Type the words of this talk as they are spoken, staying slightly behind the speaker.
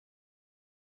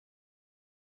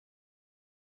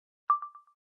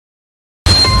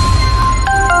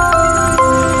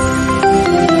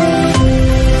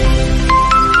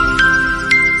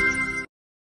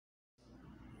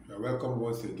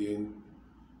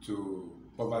to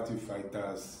Poverty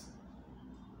Fighters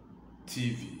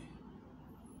TV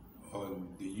on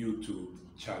the YouTube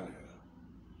channel.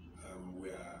 We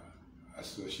are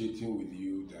associating with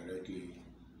you directly,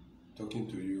 talking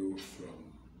to you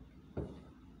from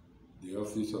the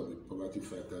office of the Poverty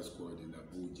Fighters Squad in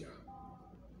Abuja.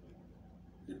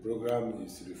 The program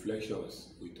is Reflections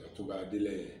with Otunba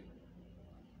Adeleye.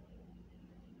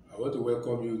 I want to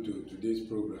welcome you to today's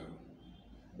program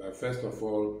by first of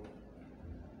all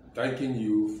thanking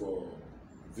you for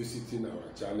visiting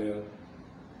our channel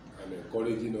and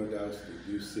encouraging others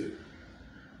to do same.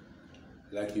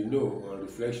 Like you know, on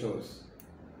Reflections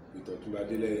with Otunba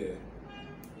Adeleye,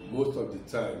 most of the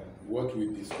time what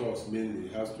we discuss mainly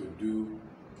has to do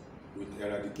with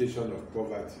eradication of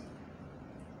poverty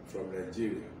from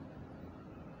Nigeria,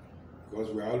 because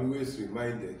we are always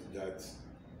reminded that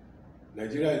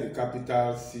Nigeria is the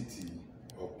capital city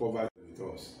of poverty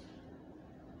with us.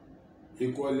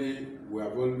 Equally, we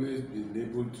have always been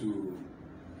able to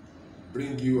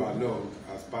bring you along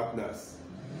as partners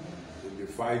in the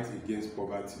fight against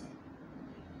poverty,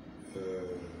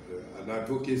 an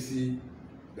advocacy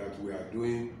that we are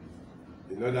doing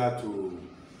in order to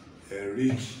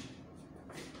enrich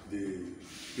the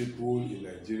people in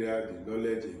Nigeria, the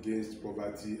knowledge against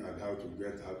poverty and how to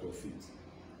get out of it.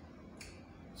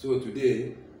 So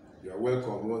today, you are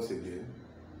welcome once again,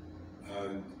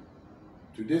 and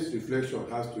today's reflection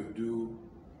has to do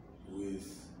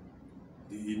with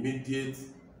the immediate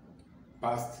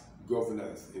past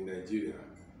governance in Nigeria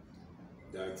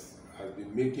that has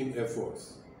been making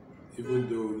efforts, even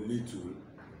though little,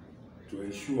 to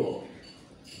ensure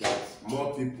that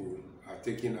more people are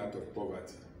taken out of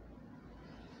poverty.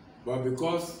 But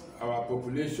because our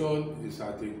population is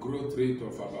at a growth rate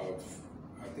of about,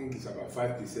 I think it's about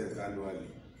 5% annually,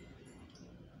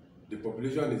 the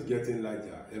population is getting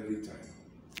larger every time.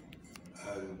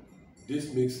 And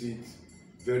this makes it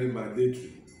very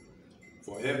mandatory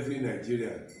for every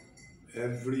Nigerian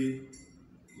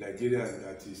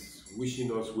that is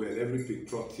wishing us well, every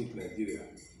patriotic Nigerian,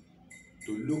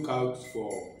 to look out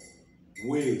for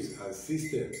ways and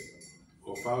systems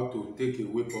of how to take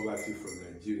away poverty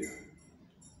from Nigeria,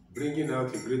 bringing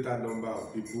out a greater number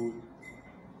of people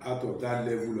out of that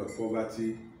level of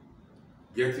poverty,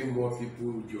 getting more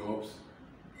people jobs,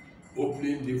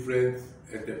 opening different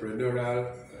entrepreneurial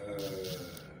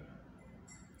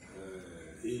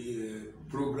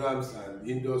programs and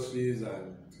industries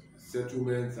and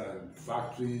settlements and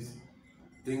factories,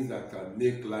 things that can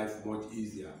make life much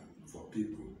easier for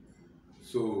people.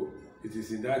 So it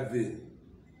is in that vein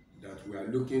that we are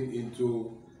looking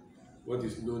into what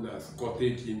is known as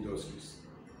cottage industries.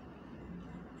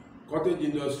 Cottage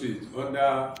industries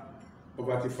under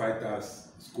Poverty Fighters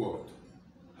Squad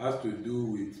has to do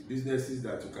with businesses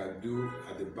that you can do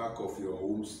at the back of your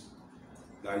homes,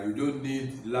 that you don't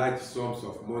need large sums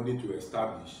of money to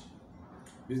establish.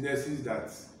 Businesses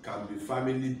that can be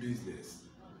family business,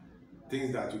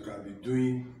 things that you can be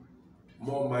doing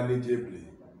more manageably,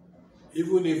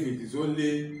 even if it is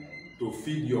only to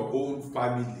feed your own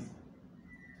family.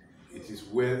 It is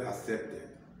well accepted,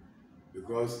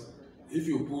 because if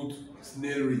you put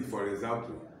snailry, for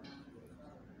example,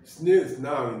 snails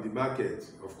now in the market,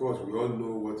 of course we all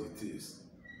know what it is,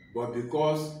 but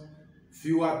because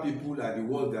fewer people are the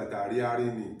ones that are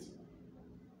rearing it,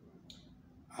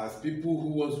 as people who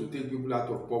want to take people out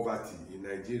of poverty in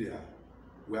Nigeria,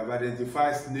 we have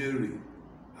identified snailry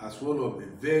as one of the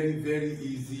very, very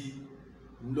easy,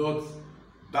 not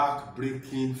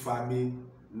back-breaking farming,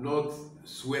 not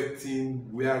sweating,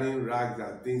 wearing rags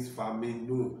and things farming.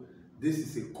 No, this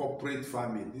is a corporate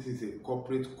farming. This is a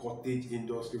corporate cottage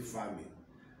industry farming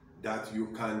that you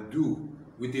can do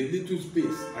with a little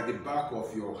space at the back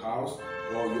of your house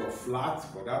or your flat,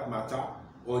 for that matter,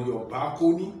 or your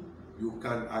balcony. You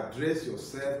can address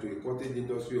yourself to a cottage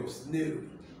industry of snailry.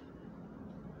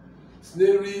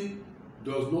 Snailry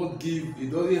does not give,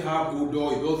 it doesn't have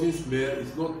odor, it doesn't smell,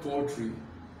 it's not poultry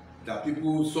that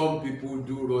some people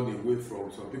do run away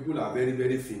from. Some people are very,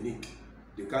 very finicky.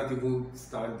 They can't even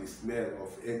stand the smell of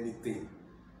anything.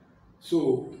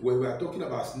 So when we are talking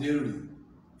about snailry,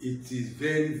 it is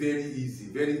very, very easy,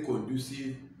 very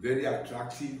conducive, very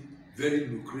attractive, very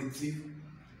lucrative.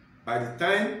 By the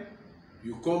time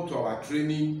you come to our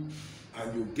training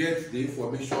and you get the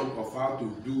information of how to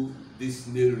do this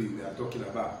snailry we are talking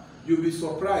about, you'll be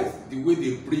surprised the way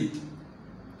they breed.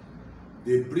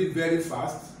 They breed very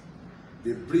fast.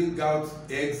 They bring out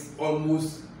eggs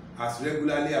almost as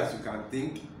regularly as you can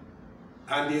think,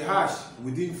 and they hatch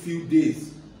within few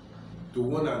days to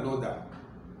one another.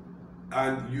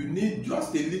 And you need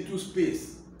just a little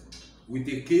space with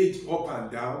a cage up and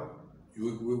down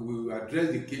We will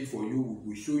address the case for you. We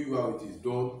will show you how it is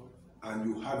done, and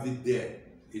you have it there.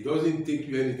 It doesn't take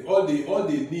you anything. All they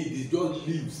need is just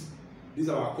leaves. These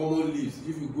are our common leaves.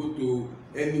 If you go to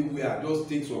anywhere, just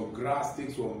take some grass, take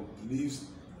some leaves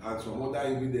and some other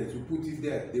ingredients, you put it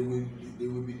there. They will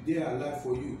be there alive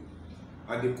for you,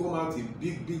 and they come out in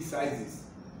big sizes.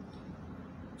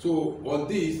 So on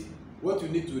this, what you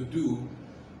need to do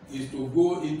is to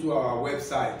go into our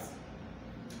website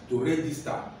to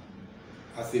register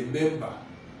as a member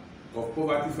of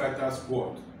Poverty Fighter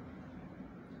Squad.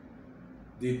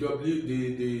 The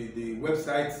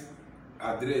website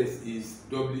address is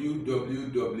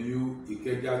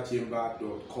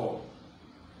www.ikejachamber.com.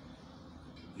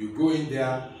 You go in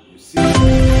there, you see.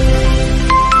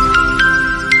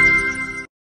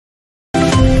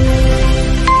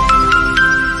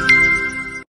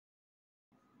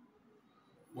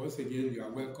 Once again, you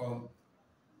are welcome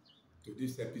to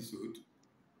this episode.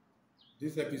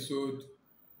 This episode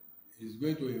is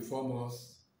going to inform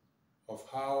us of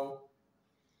how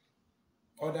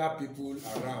other people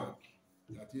around,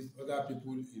 that is, other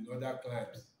people in other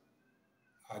climes,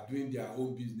 are doing their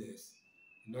own business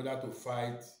in order to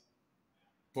fight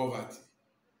poverty.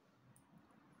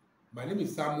 My name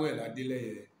is Samuel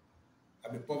Adeleye.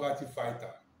 I'm a poverty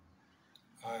fighter,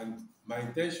 and my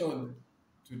intention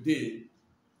today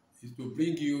is to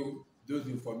bring you those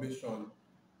information,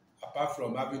 apart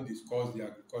from having discussed the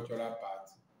agricultural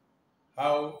part,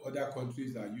 how other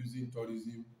countries are using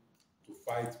tourism to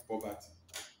fight poverty.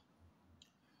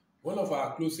 One of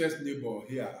our closest neighbors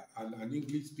here, an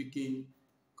English-speaking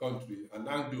country, an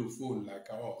Anglophone like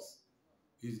ours,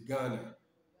 is Ghana.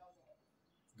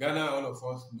 Ghana, all of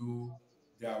us know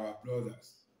they are our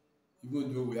brothers,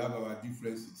 even though we have our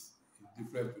differences in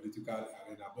different political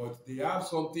arena. But they have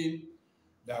something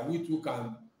that we too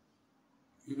can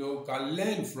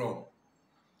learn from.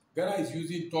 Ghana is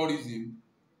using tourism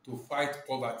to fight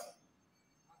poverty.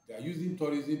 They are using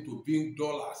tourism to bring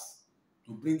dollars,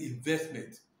 to bring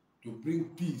investment, to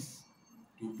bring peace,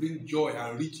 to bring joy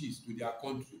and riches to their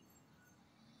country.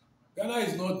 Ghana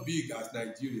is not big as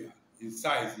Nigeria in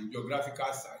size, in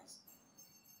geographical size,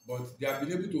 but they have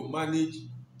been able to manage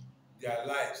their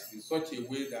lives in such a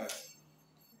way that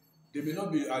they may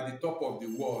not be at the top of the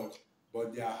world,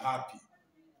 but they are happy.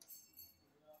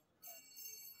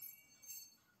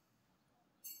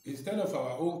 Instead of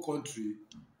our own country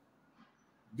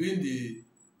being the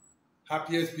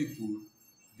happiest people,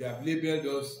 they have labeled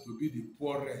us to be the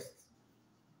poorest.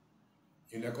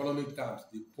 In economic terms,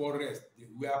 the poorest,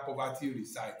 where poverty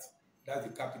resides. That's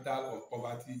the capital of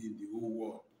poverty in the whole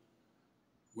world.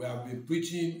 We have been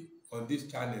preaching on this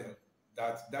channel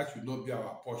that should not be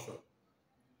our portion.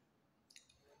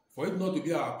 For it not to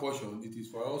be our portion, it is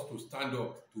for us to stand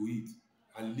up to it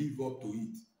and live up to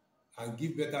it and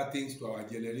give better things to our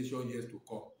generation years to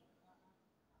come.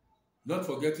 Not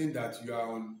forgetting that you are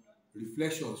on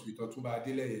Reflections with Otunba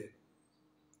Adeleye.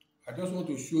 I just want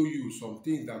to show you some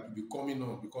things that will be coming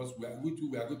on, because we are going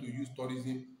to use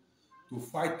tourism to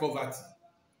fight poverty.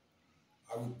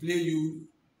 I will play you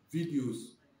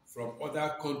videos from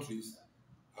other countries.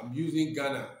 I'm using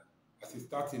Ghana as a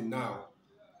starting now,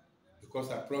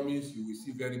 because I promise you will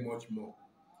see very much more.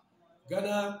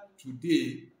 Ghana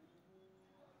today,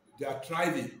 they are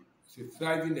thriving. It's a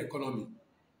thriving economy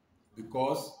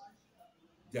because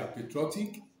they are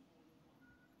patriotic.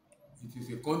 It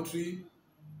is a country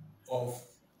of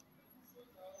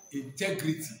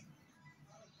integrity.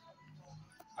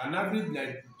 An average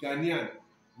Ghanaian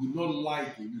will not lie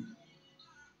to you.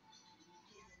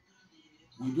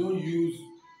 We don't use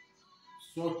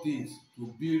such things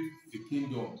to build a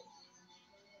kingdom.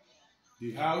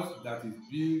 The house that is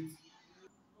built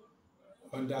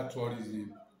under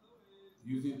tourism,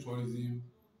 using tourism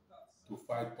to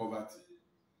fight poverty.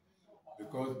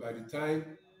 Because by the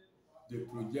time they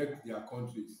project their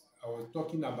countries, I was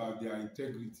talking about their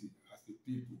integrity as a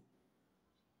people.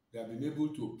 They have been able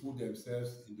to put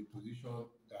themselves in the position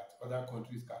that other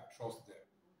countries can trust them.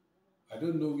 I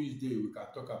don't know which day we can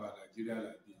talk about Nigeria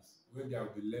like this, when there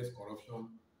will be less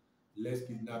corruption, less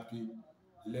kidnapping,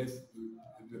 less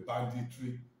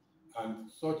banditry, and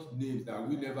such names that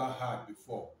we never heard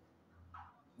before.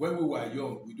 When we were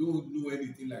young, we don't know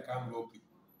anything like armed robbery.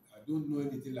 I don't know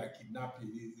anything like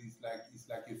kidnapping. It's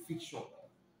like a fiction.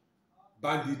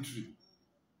 Banditry,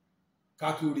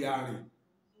 cattle rearing,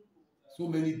 so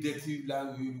many dirty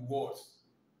language words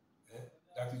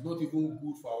that is not even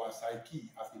good for our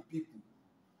psyche as a people.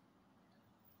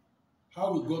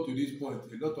 How we got to this point,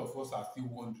 a lot of us are still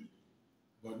wondering.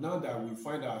 But now that we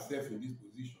find ourselves in this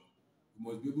position, we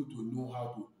must be able to know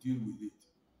how to deal with it.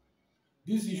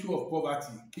 This issue of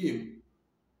poverty came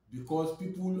because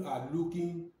people are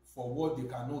looking for what they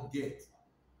cannot get.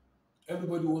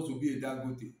 Everybody wants to be a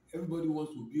Dangote. Everybody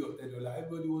wants to be a Otedola.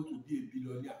 Everybody wants to be a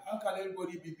billionaire. How can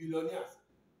everybody be billionaires?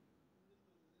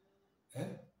 Eh?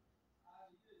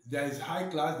 There is high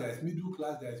class, there is middle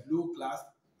class, there is low class.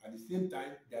 At the same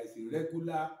time, there is a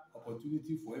regular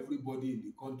opportunity for everybody in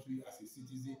the country as a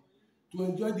citizen to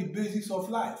enjoy the basics of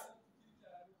life.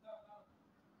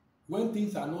 When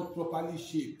things are not properly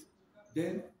shaped,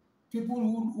 then people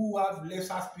who have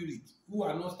lesser spirit, who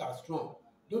are not as strong,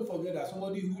 don't forget that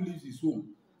somebody who leaves his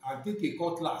home and take a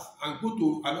cutlass and go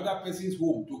to another person's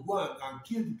home to go and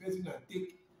kill the person and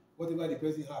take whatever the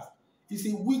person has. Is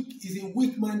a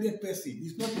weak-minded person.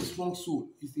 It's not a strong soul.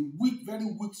 It's a weak, very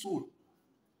weak soul.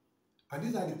 And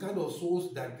these are the kind of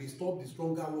souls that disturb the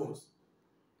stronger ones.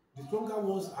 The stronger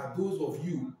ones are those of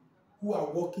you who are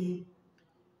working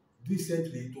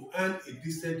decently to earn a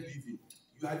decent living.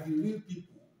 You are the real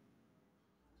people.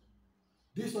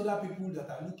 These other people that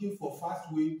are looking for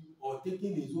fast win or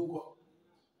taking his own gun.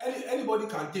 Anybody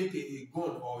can take a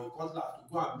gun or a cutlass to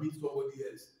go and meet somebody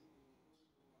else.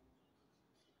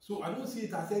 So I don't see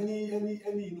it as any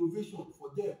innovation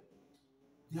for them.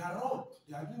 They are wrong.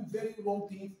 They are doing very wrong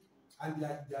things, and they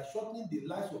are shortening the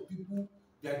lives of people.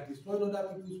 They are destroying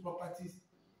other people's properties.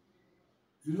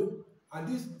 You know,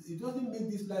 and it doesn't make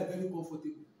this life very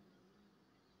comfortable.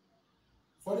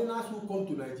 Foreigners who come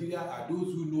to Nigeria are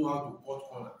those who know how to cut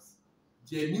corners.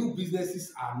 Genuine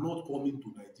businesses are not coming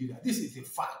to Nigeria. This is a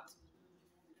fact.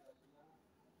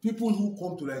 People who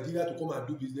come to Nigeria to come and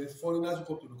do business, foreigners who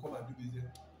come to come and do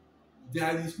business,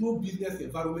 there is no business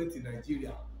environment in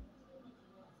Nigeria.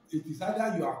 It is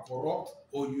either you are corrupt,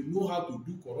 or you know how to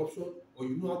do corruption, or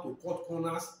you know how to cut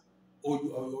corners, or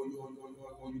you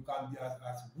can be as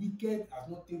wicked as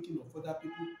not thinking of other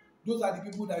people. Those are the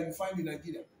people that you find in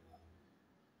Nigeria.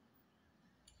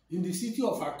 In the city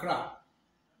of Accra,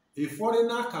 a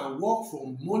foreigner can walk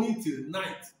from morning till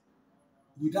night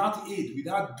without aid,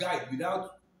 without guide,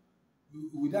 without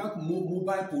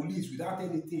mobile police, without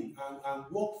anything, and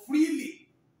walk freely.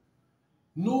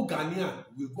 No Ghanaian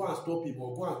will go and stop him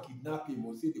or go and kidnap him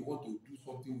or say they want to do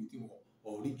something with him,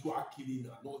 or ritual killing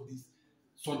and all this,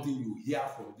 something you hear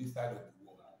from this side of the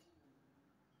world.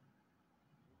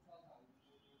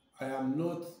 I am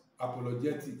not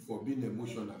apologetic for being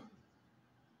emotional,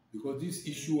 because this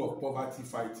issue of poverty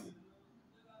fighting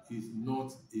is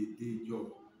not a day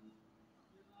job.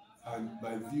 And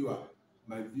my viewer,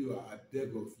 I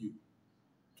beg of you,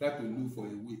 try to look for a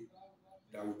way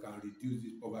that we can reduce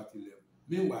this poverty level.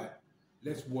 Meanwhile,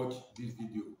 let's watch this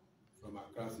video from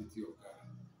Accra City of Ghana.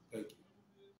 Thank you.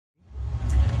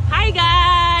 Hi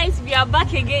guys, we are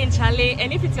back again, Charlie.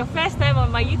 And if it's your first time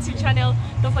on my YouTube channel,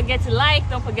 don't forget to like,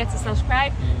 don't forget to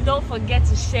subscribe, don't forget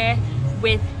to share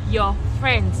with your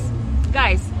friends.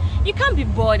 Guys, you can't be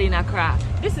bored in Accra.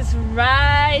 This is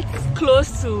right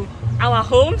close to our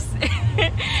homes.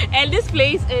 And this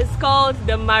place is called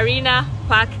the Marina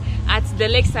Park at the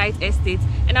Lakeside Estate.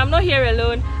 And I'm not here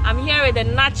alone. I'm here with a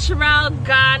natural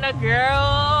Ghana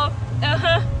girl.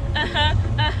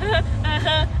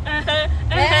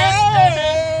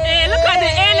 Hey, look at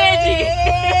the energy.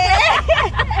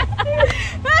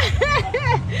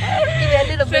 Give me a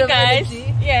little bit of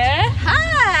energy. Yeah.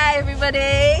 Hi, everybody.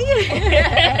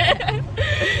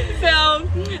 So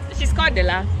she's called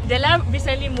Dela. Dela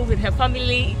recently moved with her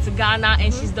family to Ghana,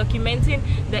 and she's documenting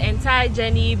the entire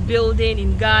journey building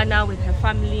in Ghana with her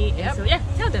family. Yep. So yeah,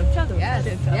 tell them.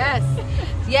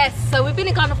 Yes. So we've been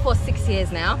in Ghana for 6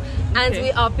 years now, and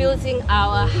we are building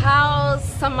our house.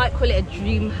 Some might call it a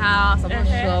dream house. I'm not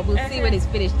sure. We'll see when it's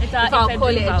finished. If I'll call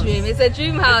it a dream. It's a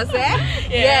dream house, eh?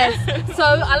 Yes. So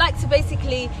I like to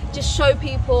basically just show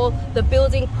people the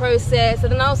building process,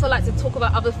 and then I also like to talk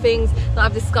about other things that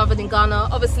I've discovered in Ghana.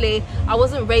 Obviously, I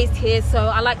wasn't raised here, so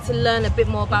I like to learn a bit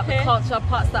more about the culture,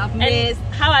 parts that I've missed.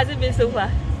 And how has it been so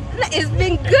far? It's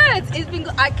been good. It's been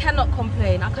good. I cannot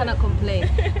complain.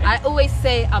 I always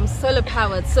say I'm solar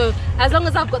powered, so as long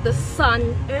as I've got the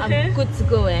sun, I'm good to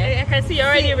go. I can see you're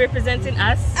already representing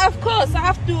us. Of course, I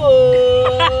have to.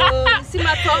 See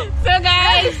my top. So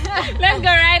guys, let's go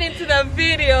right into the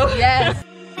video. Yes.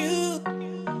 You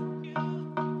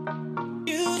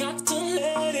got to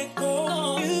let it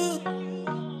go.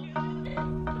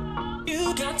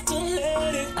 You got to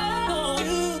let it go.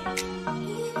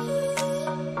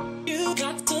 You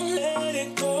got to let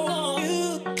it go.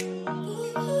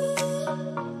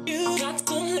 You got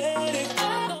to let it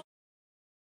go.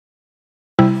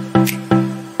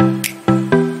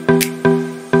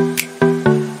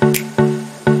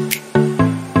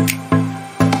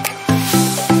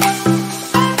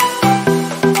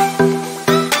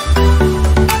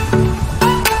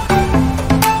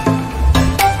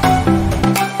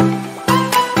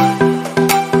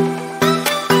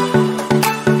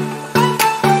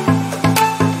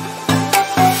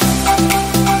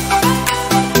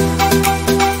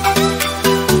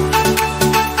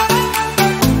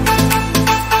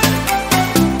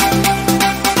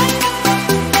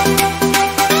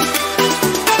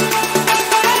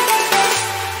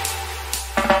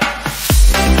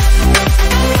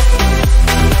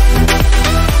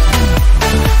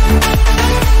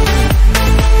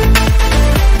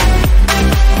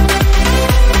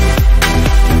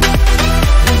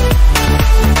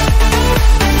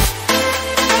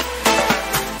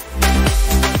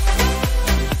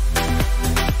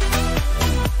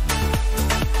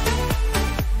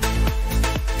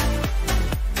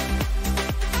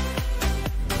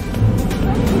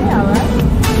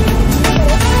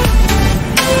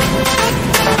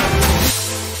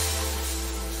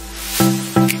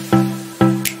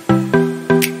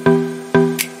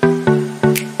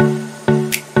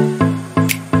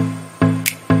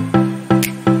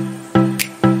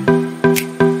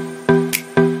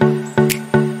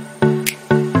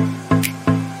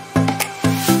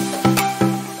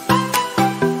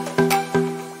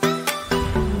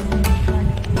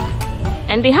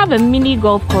 and they have a mini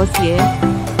golf course here.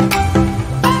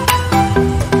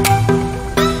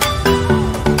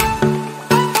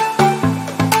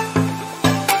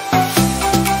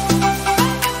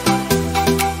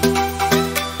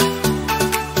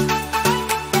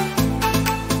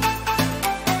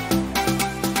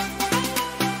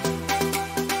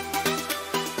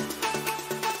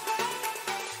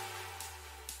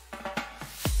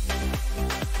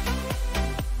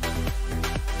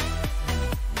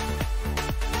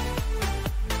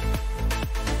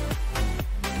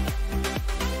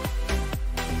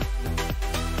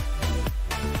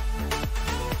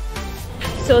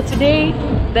 So today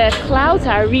the clouds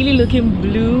are really looking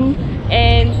blue,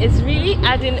 and it's really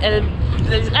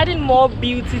adding more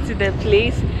beauty to the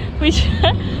place, which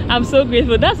I'm so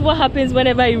grateful. That's what happens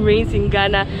whenever it rains in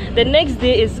Ghana. The next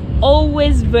day is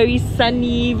always very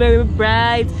sunny, very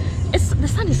bright. The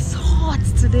sun is hot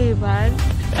today, man.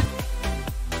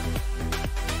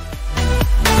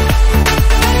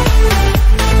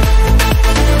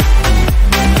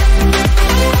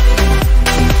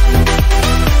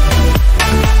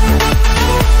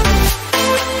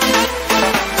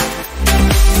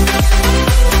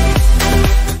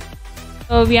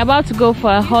 So we're about to go for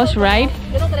a horse ride.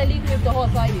 You're not gonna leave me with the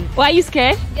horse, are you? Why are you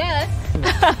scared? Yes.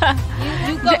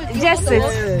 you go with just sit.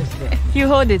 You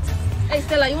hold it. Hey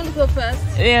Stella, you want to go first?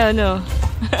 Yeah, no.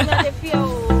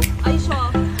 Are you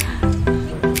sure?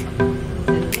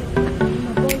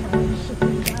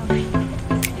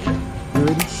 You're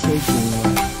already shaking.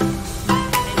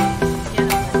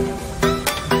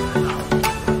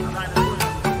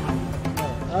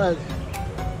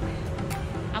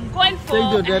 I'm going for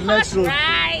Take the a next horse road.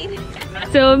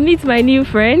 ride. So meet my new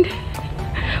friend.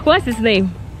 What's his name?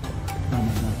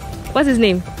 What's his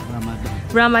name?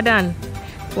 Ramadan.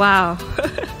 Wow.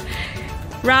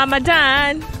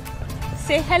 Ramadan.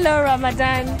 Say hello,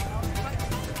 Ramadan.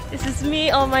 This is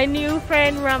me or my new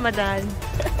friend Ramadan.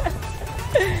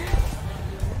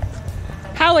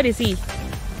 How old is he?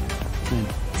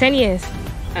 10 years.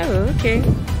 Oh, okay.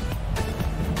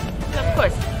 Of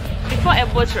course, before a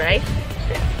boat ride,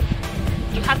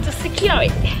 you have to secure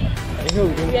it.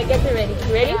 We are getting ready.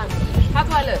 You ready? How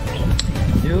do I look?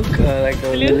 You look like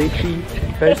a military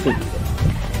person.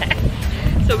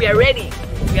 So we are ready.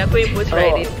 We are going boat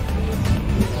riding.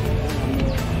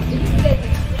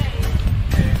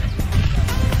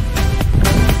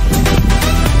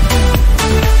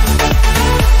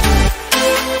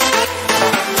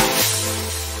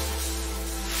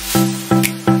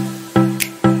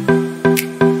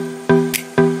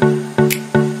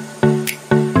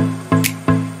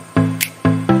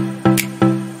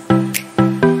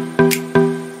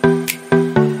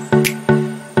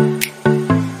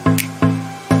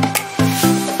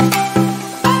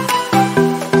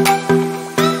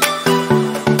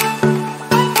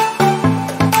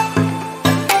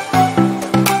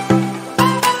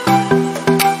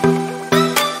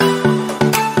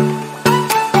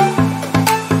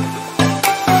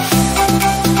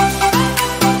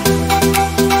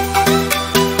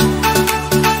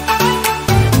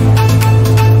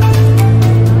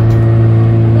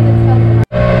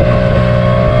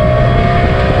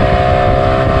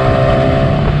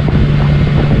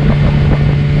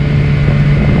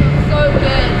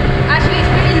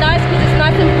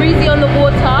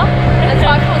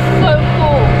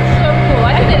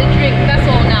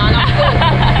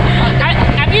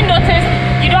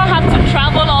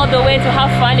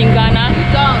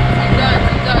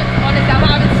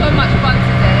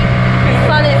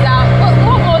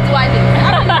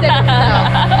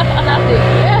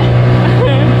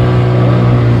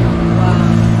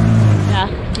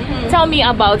 Tell me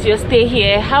about your stay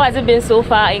here. How has it been so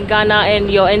far in Ghana and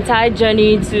your entire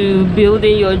journey to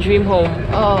building your dream home?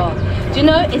 Oh, do you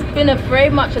know, it's been very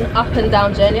much an up and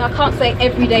down journey. I can't say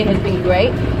every day has been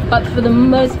great, but for the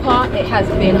most part it has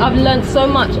been. I've learned so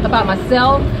much about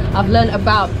myself. I've learned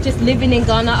about just living in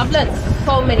Ghana. I've learned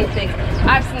so many things.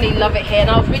 I absolutely love it here, and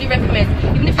I would really recommend,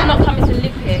 even if you're not coming to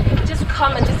live here, just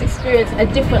come and just experience a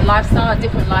different lifestyle, a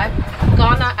different life.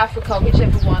 Ghana, Africa,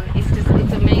 whichever one, it's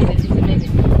amazing. It's amazing.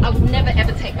 I would never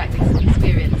ever take back this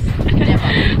experience. Never.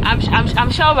 I'm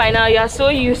sure by now you are so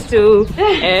used to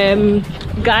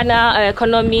Ghana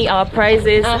economy, our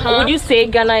prices. Would you say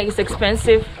Ghana is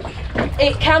expensive?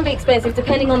 It can be expensive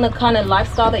depending on the kind of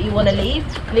lifestyle that you want to lead.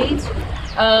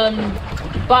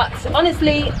 But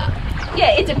honestly,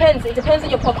 yeah, it depends. It depends on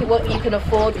your pocket, what you can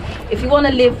afford. If you want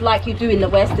to live like you do in the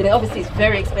West, then obviously it's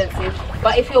very expensive.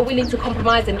 But if you're willing to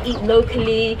compromise and eat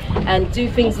locally and do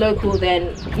things local,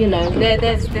 then you know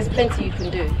there's plenty you can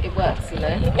do. It works, you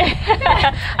know.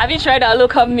 Have you tried our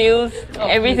local meals?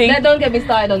 Everything. Don't get me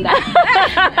started on that.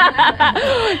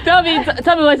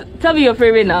 tell me your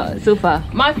favorite now so far.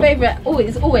 My favorite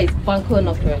is always banku and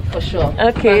okra for sure.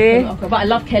 Okay. But I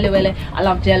love kelewele. I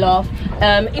love jollof.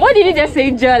 What did you just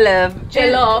say? Jollof.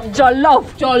 Jollof.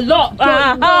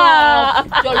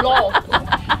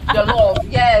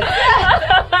 Yes.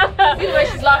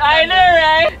 I know,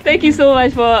 right? Thank you so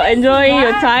much for enjoying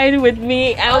your time with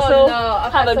me. I also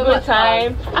have a good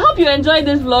time. I hope you enjoyed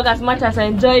this vlog as much as I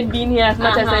enjoyed being here, as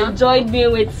much as I enjoyed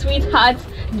being with sweetheart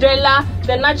Della,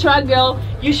 the natural girl.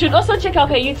 You should also check out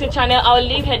her YouTube channel. I'll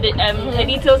leave her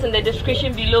details in the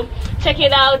description below. Check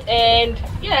it out, and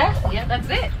yeah, that's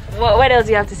it. What else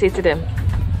do you have to say to them?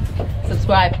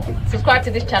 Subscribe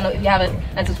to this channel if you haven't,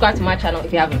 and subscribe to my channel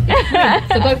if you haven't.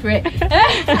 So go for it.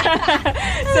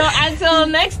 So until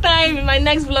next time in my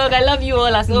next vlog, I love you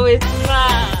all as always.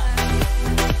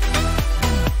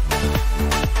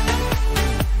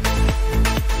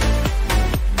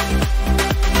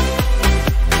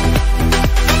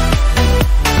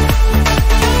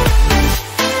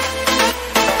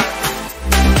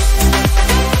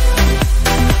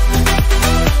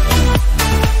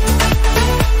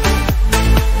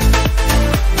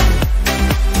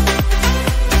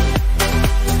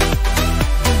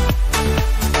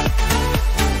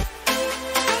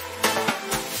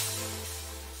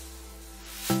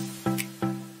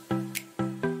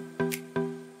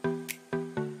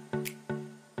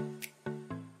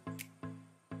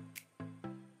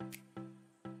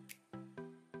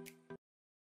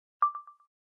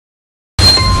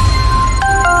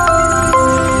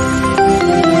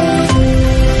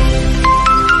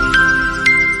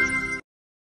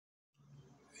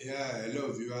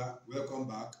 Welcome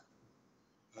back.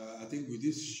 I think with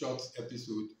this short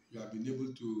episode, you have been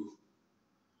able to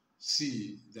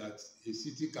see that a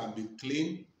city can be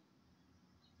clean.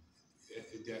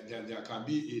 There can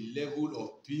be a level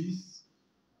of peace,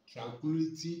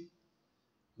 tranquility,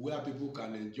 where people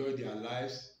can enjoy their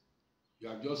lives. You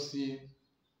have just seen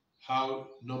how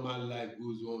normal life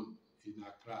goes on in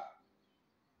Accra.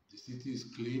 The city is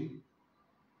clean,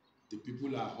 the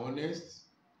people are honest,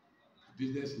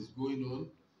 business is going on,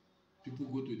 people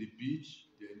go to the beach,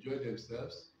 they enjoy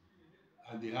themselves,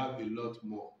 and they have a lot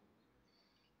more.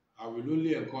 I will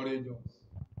only encourage us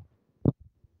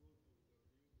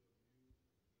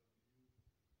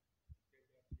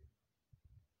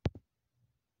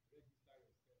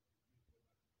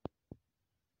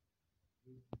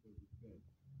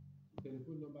the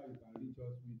telephone number you can reach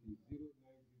us with is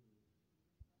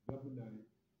 090-99-998-5515.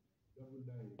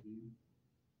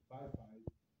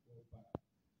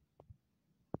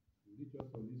 You reach us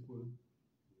on this phone,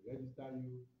 we register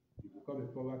you, you become a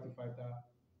poverty fighter,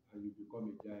 and you become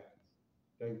a giant.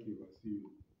 Thank you, I'll see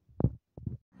you.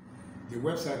 The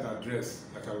website address,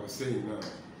 like I was saying now,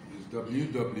 is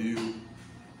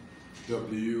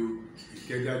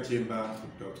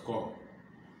www.ikejachamber.com.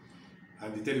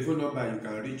 And the telephone number you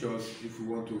can reach us if you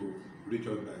want to reach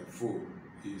us by phone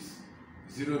is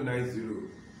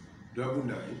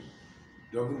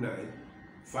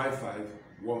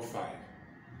 090-99-99-5515.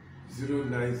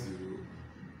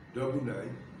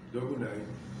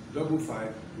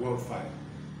 090-99-99-5515.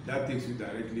 That takes you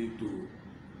directly to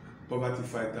Poverty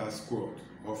Fighter Squad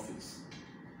office.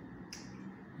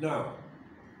 Now,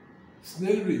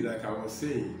 snailry, like I was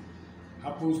saying,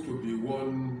 happens to be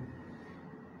one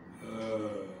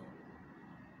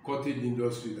cottage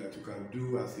industry that you can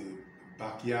do as a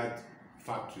backyard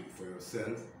factory for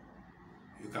yourself.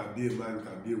 You can be a man, you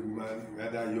can be a woman,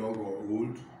 whether young or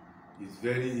old. It's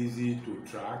very easy to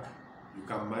track. You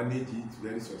can manage it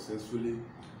very successfully.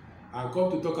 And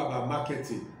come to talk about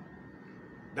marketing.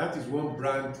 That is one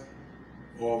brand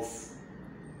of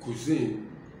cuisine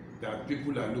that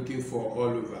people are looking for all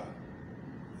over.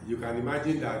 You can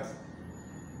imagine that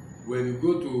when you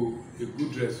go to a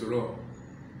good restaurant,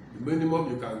 the minimum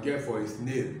you can get for a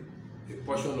snail, a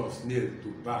portion of snail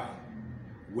to buy,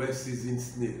 well seasoned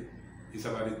snail, is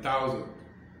about 1,000.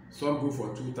 Some go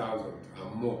for 2,000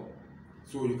 and more.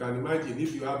 So you can imagine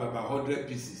if you have about 100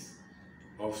 pieces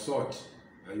of such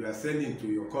and you are selling to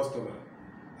your customer,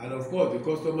 and of course the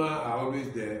customer are always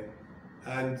there,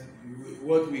 and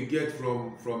what we get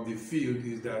from the field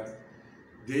is that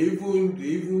they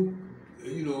even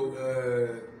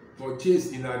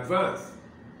purchase in advance.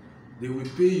 They will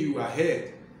pay you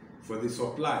ahead for the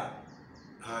supply,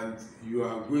 and you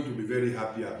are going to be very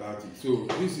happy about it. So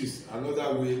this is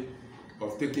another way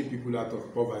of taking people out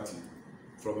of poverty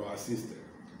from our system.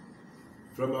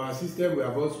 From our system, we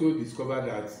have also discovered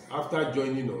that after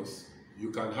joining us,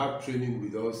 you can have training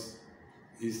with us.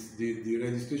 The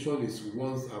registration is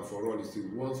once and for all. It's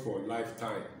once for a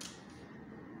lifetime.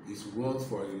 It's once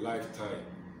for a lifetime.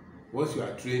 Once you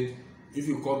are trained, if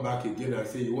you come back again and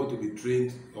say you want to be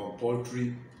trained on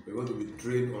poultry, you want to be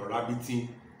trained on rabbiting,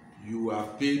 you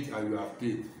have paid and you have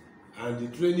paid. And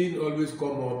the training always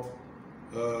come up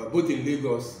both in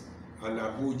Lagos and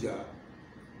Abuja.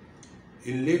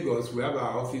 In Lagos, we have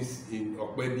our office in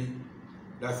Okpebi,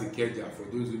 that's Ikeja, for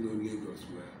those who know Lagos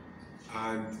well.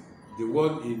 And the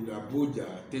one in Abuja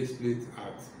takes place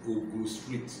at Ogun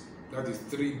Street. That is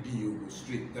 3B Ogun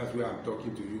Street. That's where I'm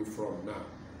talking to you from now.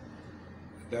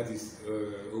 That is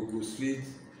Ogun Street,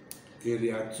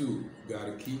 Area 2,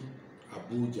 Garki,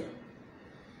 Abuja.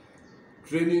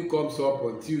 Training comes up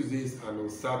on Tuesdays and on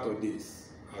Saturdays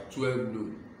at 12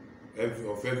 noon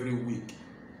of every week.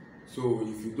 So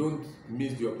if you don't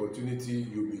miss the opportunity,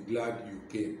 you'll be glad you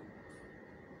came.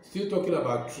 Still talking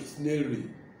about snailry,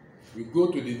 we go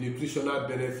to the nutritional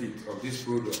benefit of this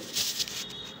product.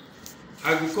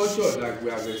 Agriculture, like we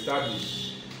have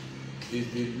established,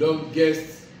 is the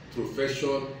longest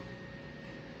profession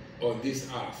on this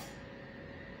earth.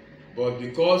 But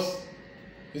because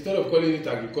instead of calling it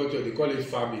agriculture, they call it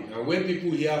farming. And when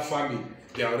people hear farming,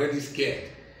 they are already scared.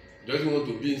 He doesn't want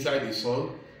to be inside the sun.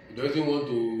 He doesn't want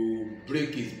to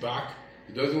break his back.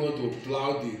 He doesn't want to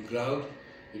plow the ground.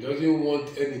 He doesn't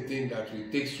want anything that will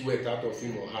take sweat out of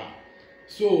him or her.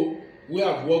 So we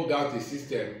have worked out a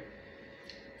system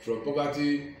from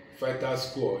Poverty Fighter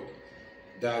Squad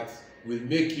that will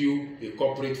make you a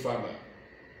corporate farmer.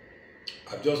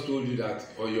 I've just told you that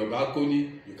on your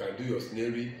balcony, you can do your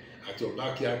snailry. At your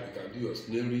backyard, you can do your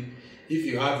snailry. If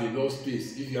you have enough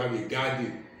space, if you have a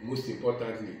garden, most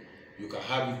importantly, you can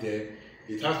have it there.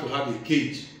 It has to have a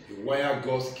cage, a wire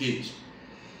gauze cage,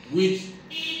 which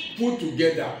put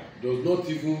together does not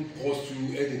even cost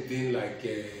you anything like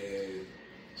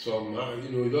some,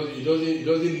 it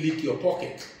doesn't leak your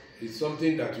pocket. It's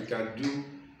something that you can do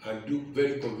and do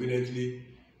very conveniently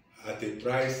at a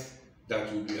price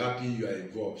that will be happy you are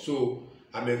involved. So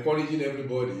I'm encouraging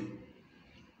everybody,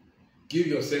 give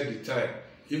yourself the time.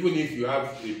 Even if you have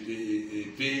a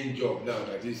paying job now,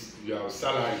 that is, you have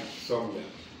salary somewhere,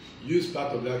 use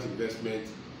part of that investment,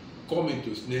 come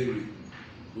into snailry.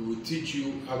 We will teach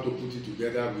you how to put it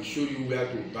together. We show you where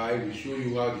to buy. We show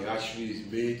you how the hatchery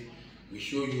is made. We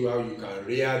show you how you can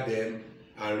rear them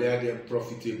and rear them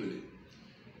profitably.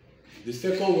 The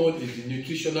second one is the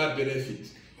nutritional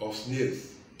benefit of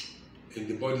snails in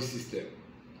the body system.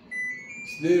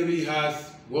 Snailry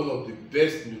has one of the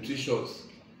best nutrition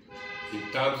in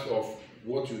terms of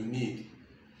what you need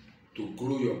to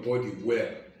grow your body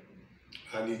well.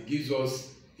 And it gives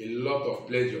us a lot of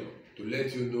pleasure to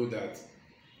let you know that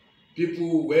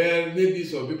people, well, maybe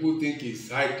some people think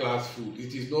it's high-class food.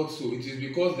 It is not so. It is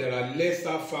because there are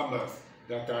lesser farmers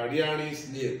that are rearing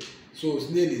snail. So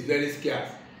snail is very scarce.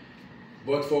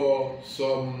 But for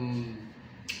some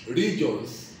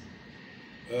regions,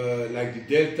 like the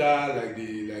Delta, like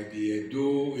the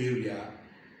Edo area,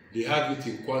 they have it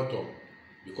in quantum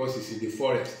because it's in the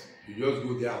forest. You just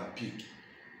go there and pick.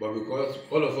 But because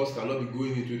all of us cannot be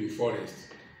going into the forest,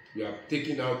 we are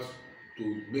taking out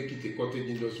to make it a cottage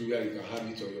industry where you can have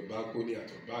it on your balcony, at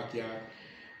your backyard,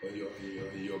 or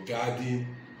in your garden,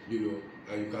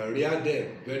 and you can rear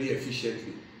them very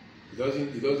efficiently. It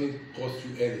doesn't cost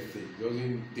you anything. It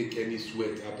doesn't take any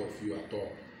sweat out of you at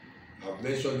all. I've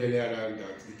mentioned earlier on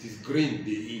that it is green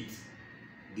they eat.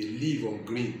 They live on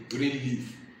green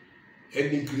leaf,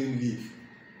 any green leaf.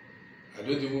 I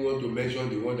don't even want to mention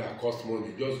the one that costs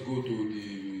money. Just go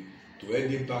to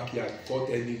any backyard, cut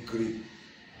any green,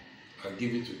 and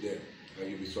give it to them, and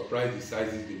you'll be surprised the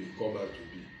sizes they will come out to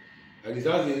be. And it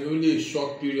has only a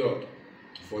short period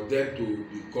for them to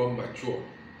become mature.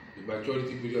 The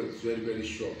maturity period is very, very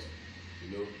short.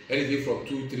 Anything from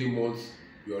 2-3 months,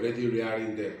 you're already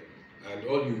rearing them, and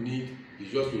all you need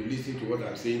is just to listen to what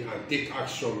I'm saying and take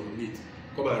action on it.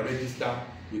 Come and register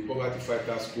with Poverty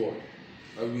Fighter Squad,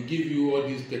 and we give you all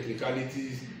these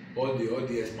technicalities, all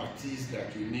the expertise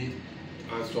that you need,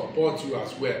 and support you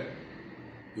as well.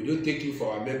 We don't take you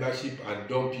for our membership and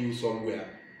dump you somewhere.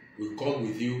 We come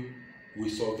with you, we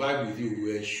survive with you,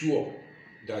 we ensure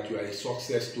that you are a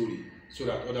success story so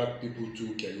that other people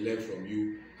too can learn from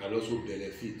you and also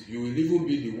benefit. You will even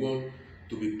be the one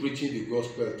to be preaching the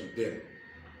gospel to them,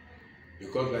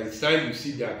 because by the time you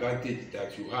see the advantage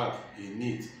that you have in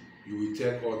it, you will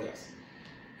tell others.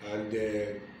 And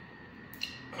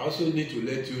I also need to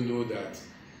let you know that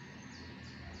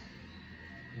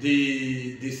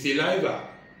the saliva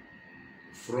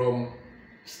from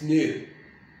snail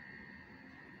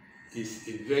is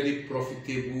a very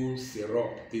profitable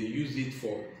syrup. They use it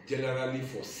for generally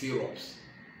for syrups,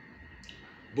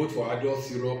 both for adult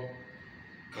syrup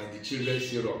and the children's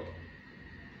syrup.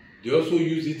 They also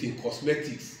use it in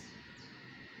cosmetics.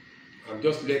 I'm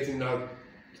just letting out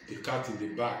the cat in the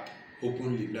bag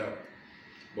openly now.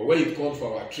 But when it comes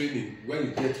for our training, when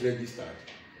you get registered,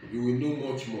 you will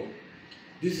know much more.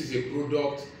 This is a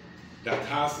product that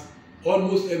has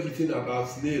almost everything about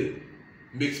snail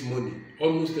makes money.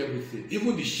 Almost everything.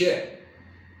 Even the shell.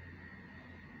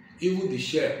 Even the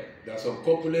shell. There are some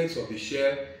components of the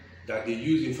shell that they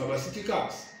use in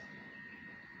pharmaceuticals.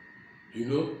 You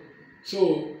know?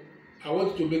 So, I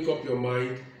want you to make up your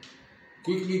mind.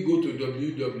 Quickly go to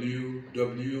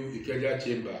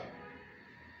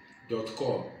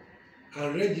www.ikejachamber.com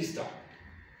and register.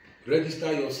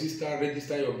 Register your sister,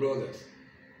 register your brothers.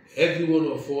 Every one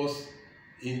of us,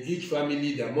 in each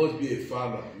family, there must be a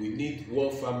farmer. We need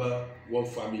one farmer, one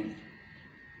family.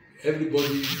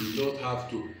 Everybody do not have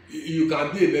to. You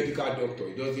can be a medical doctor,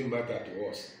 it doesn't matter to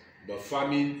us. But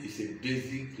farming is a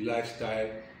basic lifestyle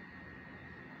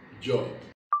job.